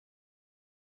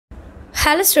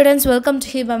Hello students, welcome to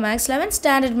Hiba Max 11th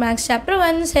Standard Max Chapter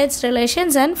 1 Sets,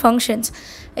 Relations and Functions.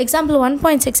 Example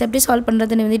 1.6 எப்படி solve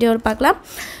பண்றதுன்னு வீடியோல பார்க்கலாம்.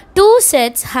 Two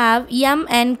sets have m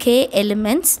and k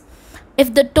elements. If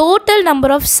the total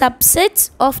number of subsets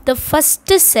of the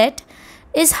first set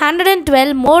is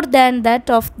 112 more than that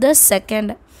of the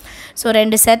second. So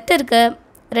ரெண்டு set இருக்கு.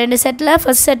 ரெண்டு செட்ல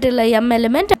first setல m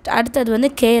element, அடுத்தது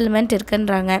வந்து k element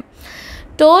இருக்குன்றாங்க.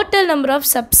 Total number of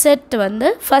subset வந்து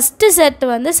first set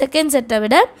வந்து second set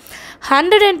விட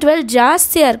 112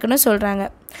 ஜாஸ்தியா இருக்குன்னு சொல்றாங்க.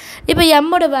 இப்போ m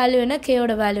ஓட வேல்யூ என்ன, k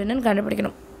ஓட வேல்யூ என்னன்னு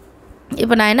கண்டுபிடிக்கணும்.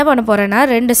 இப்போ நான் என்ன பண்ண போறேன்னா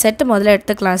ரெண்டு செட் முதல்ல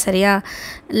எடுத்துக்கலாம். சரியா?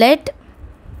 Let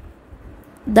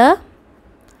the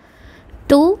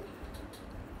two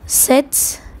sets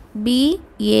be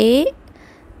a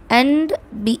and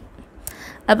b.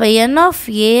 அப்போ n of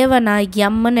a வை நான்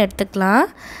m ன்னு எடுத்துக்கலாம்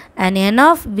and n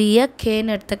of b k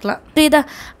ன்னு எடுத்துக்கலாம். புரியுதா?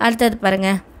 அடுத்தது பாருங்க,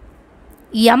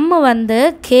 m வந்து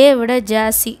k விட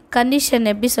ஜாஸ்தி. கண்டிஷன்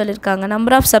எப்படி சொல்லியிருக்காங்க?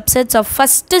 Number of subsets of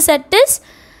first set is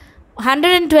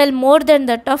 112 more then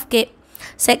that of k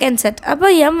second set. அப்போ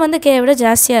m வந்து k விட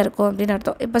ஜாஸ்தியாக இருக்கும் அப்படின்னு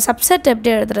அர்த்தம். இப்போ சப்செட்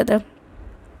எப்படி எழுதுறது?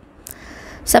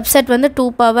 சப்செட் வந்து 2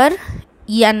 பவர்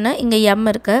n, இங்கே m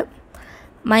இருக்குது,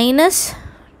 மைனஸ்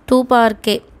 2 பவர்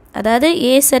k. அதாவது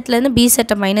a செட்லேருந்து b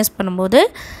செட்டை மைனஸ் பண்ணும்போது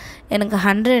எனக்கு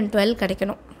 112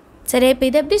 கிடைக்கணும். சரி, இப்போ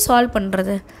இதை எப்படி சால்வ்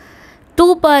பண்ணுறது? 2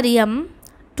 பவர் m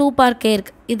 2 பவர் k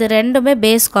இருக்குது, இது ரெண்டுமே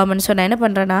பேஸ் காமன். ஸோ நான் என்ன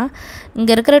பண்ணுறேன்னா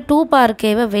இங்கே இருக்கிற 2 பவர்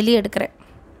கேவை வெளியே எடுக்கிறேன்.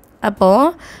 அப்போது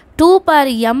 2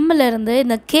 பவர் எம்லேருந்து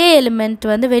இந்த k எலிமெண்ட்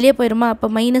வந்து வெளியே போயிடுமா? அப்போ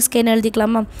மைனஸ் கேன்னு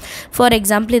எழுதிக்கலாமா? ஃபார்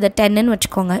எக்ஸாம்பிள் இதை 10ன்னு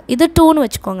வச்சுக்கோங்க, இது 2ன்னு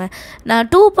வச்சுக்கோங்க. நான்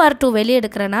 2 பவர் 2 வெளியே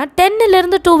எடுக்கிறேன்னா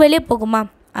 10லேருந்து 2 வெளியே போகுமா?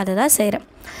 அதை தான் செய்கிறேன்.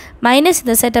 மைனஸ்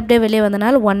இந்த செட் அப்படியே வெளியே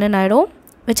வந்தனால 1ன்னு ஆகிடும்,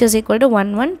 which is equal to 1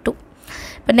 1 2.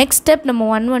 இப்போ நெக்ஸ்ட் ஸ்டெப் நம்ம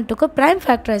 1 1 2க்கு ப்ரைம்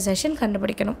ஃபேக்டரைசேஷன்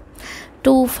கண்டுபிடிக்கணும்.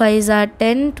 2 5s are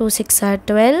 10, 2 6 are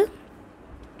 12,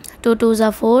 2 2s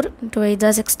are 4, 2 8s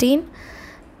are 16,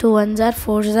 2 1s are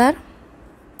 4s are,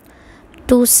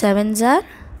 2 7s are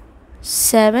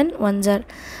 7 1s are.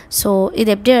 So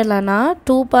இது எப்படி எழுதலாம்னா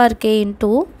 2 power k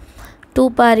into 2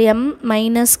 power m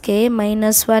minus k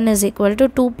minus 1 is equal to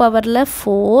 2 powerல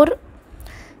 4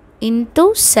 into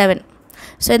 7.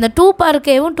 So இந்த 2 power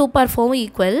kவும் 2 power 4வும்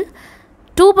equal,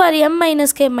 2 power m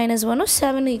minus k minus 1ம்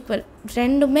 7 equal.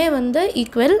 ரெண்டுமே வந்து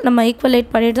equal. நம்ம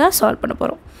ஈக்குவலேட் பண்ணிட்டு தான் solve பண்ண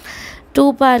போகிறோம். 2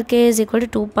 power k is equal to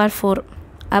 2 power 4.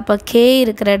 அப்போ k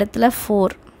இருக்கிற இடத்துல 4.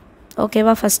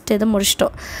 ஓகேவா? ஃபஸ்ட்டு இது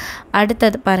முடிச்சிட்டோம்.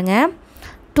 அடுத்தது பாருங்கள்,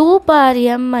 2 power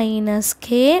m minus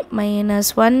k minus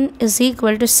 1 is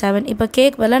equal to 7. இப்போ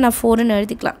கேக்கு பதிலாக நான் 4ன்னு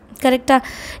எழுதிக்கலாம். கரெக்டாக?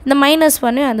 இந்த மைனஸ்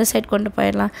 1 அந்த சைட் கொண்டு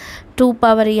போயிடலாம். 2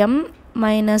 power m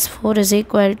minus 4 is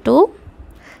equal to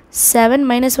 7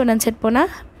 minus 1 and set போனா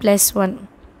plus 1.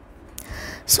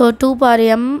 So 2 power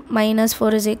m minus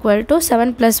 4 is equal to 7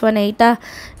 plus 1 8.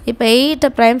 இப்போ 8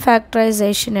 prime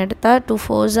factorization எடுத்தா 2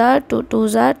 4s are 2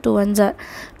 2s are 2 1s are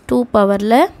 2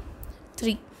 powerல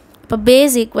 3. இப்போ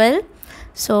base equal.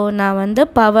 So நான் வந்து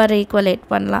power equalate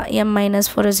பண்ணலாம். m minus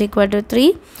 4 is equal to 3,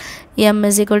 m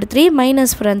is equal to 3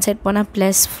 minus 4 and set போனா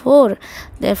plus 4.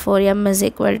 Therefore m is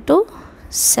equal to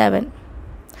 7.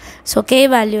 So k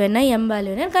value என்ன, m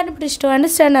value என்ன கண்டுபிடிச்சிட்டோம்.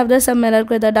 Understand of the sum.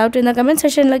 எல்லாருக்கும் ஏதாவது doubt in the comment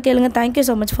section ல கேளுங்க. Thank you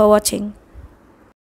so much for watching.